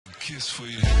kiss for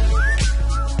you.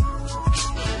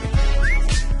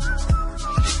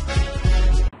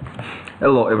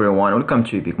 Hello everyone, welcome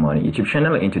to Epic Money YouTube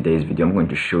channel. In today's video I'm going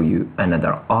to show you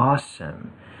another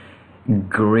awesome,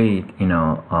 great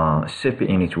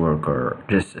CPA network or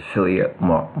just affiliate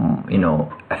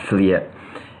affiliate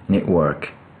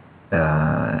network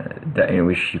that in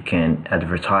which you can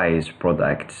advertise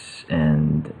products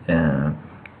and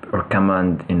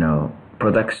recommend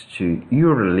products to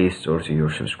your list or to your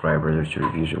subscribers or to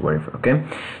reviews or whatever. Okay,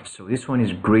 so this one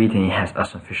is great and it has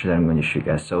awesome features that I'm going to show you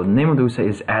guys. So the name of the website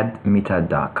is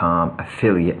admeta.com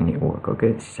affiliate network.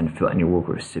 Okay, this is an affiliate network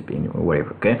or CPA or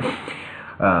whatever. Okay,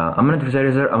 I'm an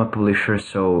advertiser, I'm a publisher,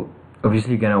 so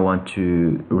obviously you're gonna want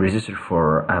to register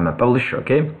for I'm a publisher.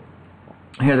 Okay,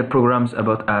 here are the programs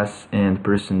about us and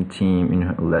person,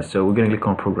 team, all that. So we're gonna click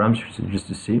on programs just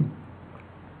to see.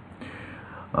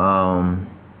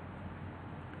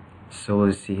 So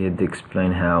let's see here, they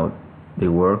explain how they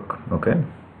work. Okay,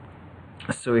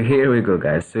 so here we go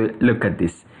guys. So look at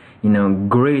this,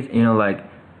 great, like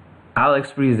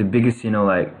AliExpress is the biggest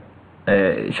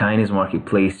Chinese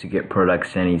marketplace to get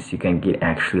products, and you can get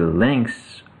actually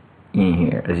links in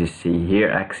here. As you see here,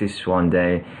 access one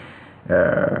day,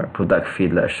 product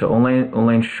feed, so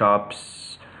online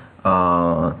shops,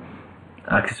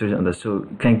 accessories and that. So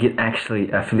you can get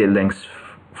actually affiliate links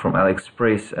from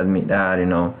AliExpress. Admit that,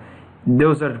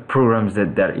 those are the programs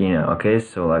that okay,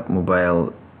 so like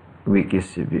mobile wiki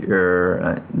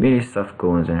severe many stuff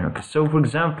goes in here. Okay, so for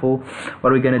example,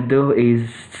 what we're gonna do is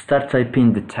start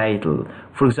typing the title.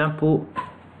 For example,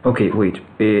 okay, wait,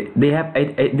 they have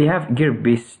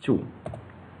Gearbase too.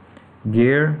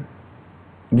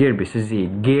 Gearbase is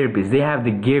it? Gearbase. They have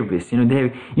the Gearbase. They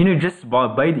have, just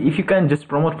by if you can just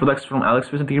promote products from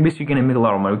AliExpress and Gearbase, you can make a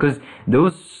lot of money, because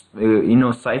those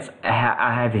sites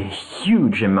have a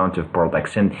huge amount of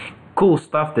products and cool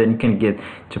stuff that you can get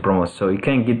to promote. So you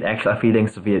can get actual affiliate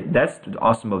links. That's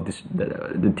awesome about this.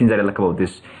 The things that I like about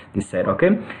this site.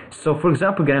 Okay, so for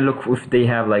example, we're gonna look if they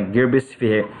have like Gearbase. If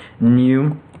they have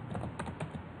new.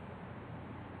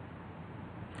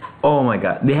 Oh my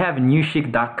god, they have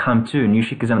newchic.com too.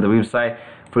 Newchic is on the website.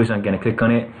 For example, I'm gonna click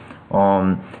on it.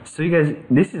 So you guys,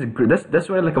 this is great. That's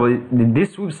what I like about it.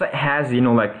 This website has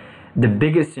like the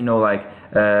biggest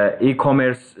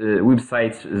e-commerce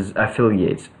websites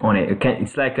affiliates on it. Okay,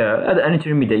 it's like an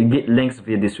intermediate. You get links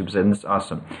via this website, and that's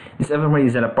awesome. This everybody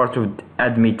is a part of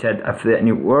Admitted affiliate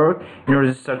network. In order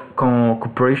to start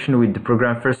cooperation with the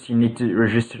program, first you need to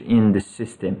register in the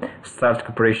system. Start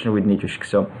cooperation with Newchic.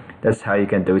 So that's how you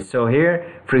can do it. So here,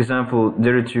 for example,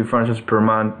 0 to 400 per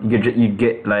month, you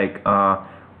get like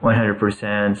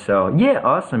 100%. So yeah,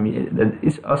 awesome.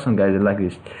 It's awesome, guys. I like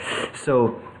this.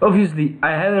 So obviously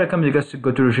I highly recommend you guys to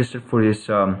go to register for this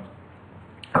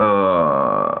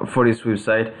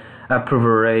website. Approval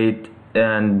rate,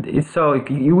 and it's so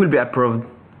you will be approved,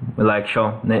 like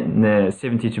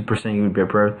 72% you will be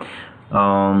approved.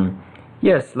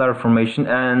 Yes, a lot of information.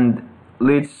 And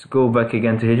let's go back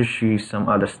again to here to show you some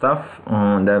other stuff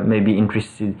that may be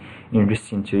interesting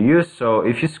to you. So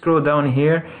if you scroll down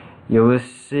here, you will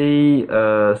see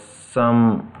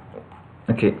some.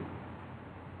 Okay,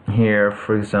 here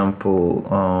for example,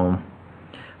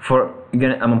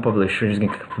 I'm a publisher. Just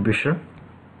gonna click publisher.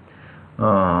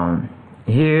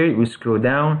 Here we scroll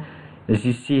down. As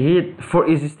you see here, 4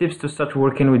 easy steps to start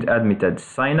working with Admitted.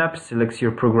 Sign up, select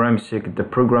your program, select the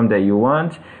program that you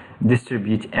want,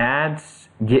 distribute ads,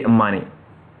 get money.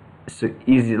 So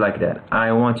easy like that.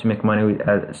 I want to make money with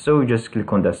ads, so just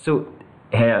click on that. So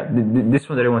this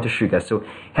one that I want to show you guys. So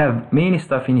have many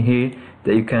stuff in here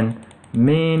that you can,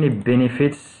 many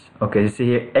benefits. Okay, you see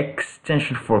here,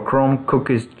 extension for Chrome,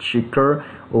 cookies checker,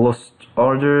 lost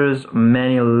orders,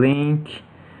 many link,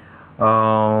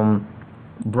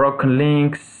 broken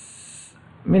links,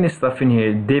 many stuff in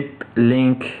here. Deep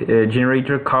link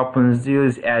generator, coupons,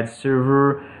 deals, ad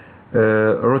server,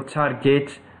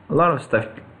 retarget, a lot of stuff.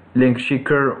 Link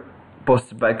checker,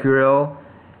 post back URL,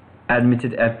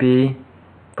 Admitted API,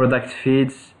 product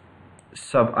feeds,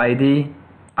 sub ID,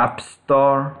 app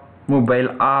store, mobile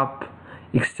app,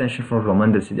 extension for Chrome,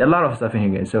 and that's it. A lot of stuff in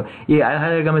here, guys. So yeah, I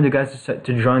highly recommend you guys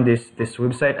to join this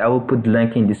website. I will put the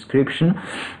link in description.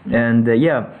 And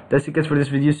yeah, that's it guys for this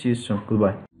video. See you soon.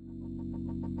 Goodbye.